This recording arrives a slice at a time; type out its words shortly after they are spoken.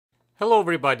Hello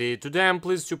everybody, today I'm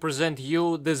pleased to present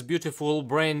you this beautiful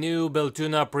brand new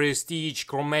Beltuna Prestige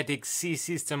Chromatic C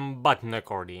system button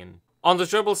accordion. On the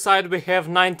treble side we have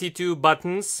 92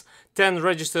 buttons, 10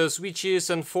 register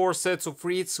switches and 4 sets of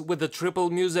reeds with the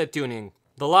triple music tuning.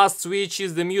 The last switch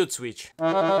is the mute switch.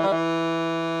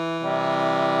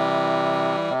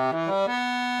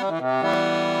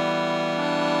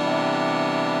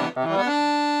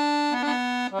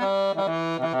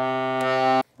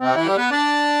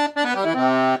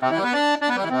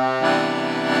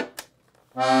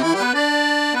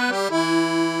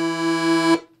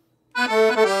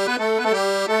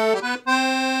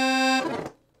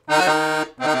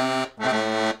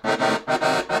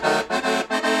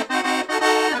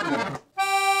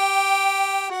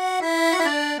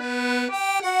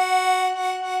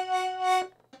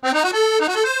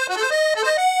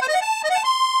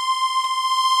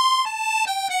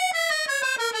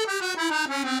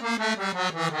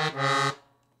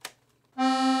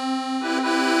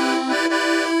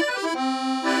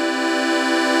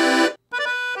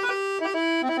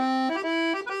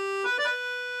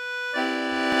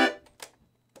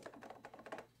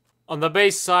 On the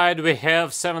bass side we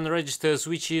have 7 register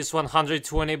switches,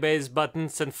 120 bass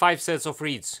buttons and 5 sets of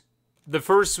reeds. The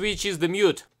first switch is the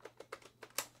mute.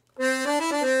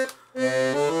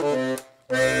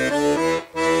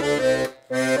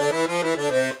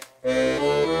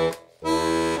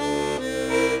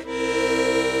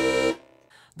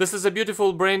 This is a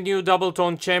beautiful brand new double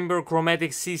tone chamber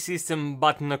chromatic C system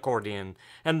button accordion.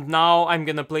 And now I'm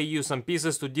gonna play you some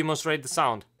pieces to demonstrate the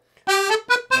sound.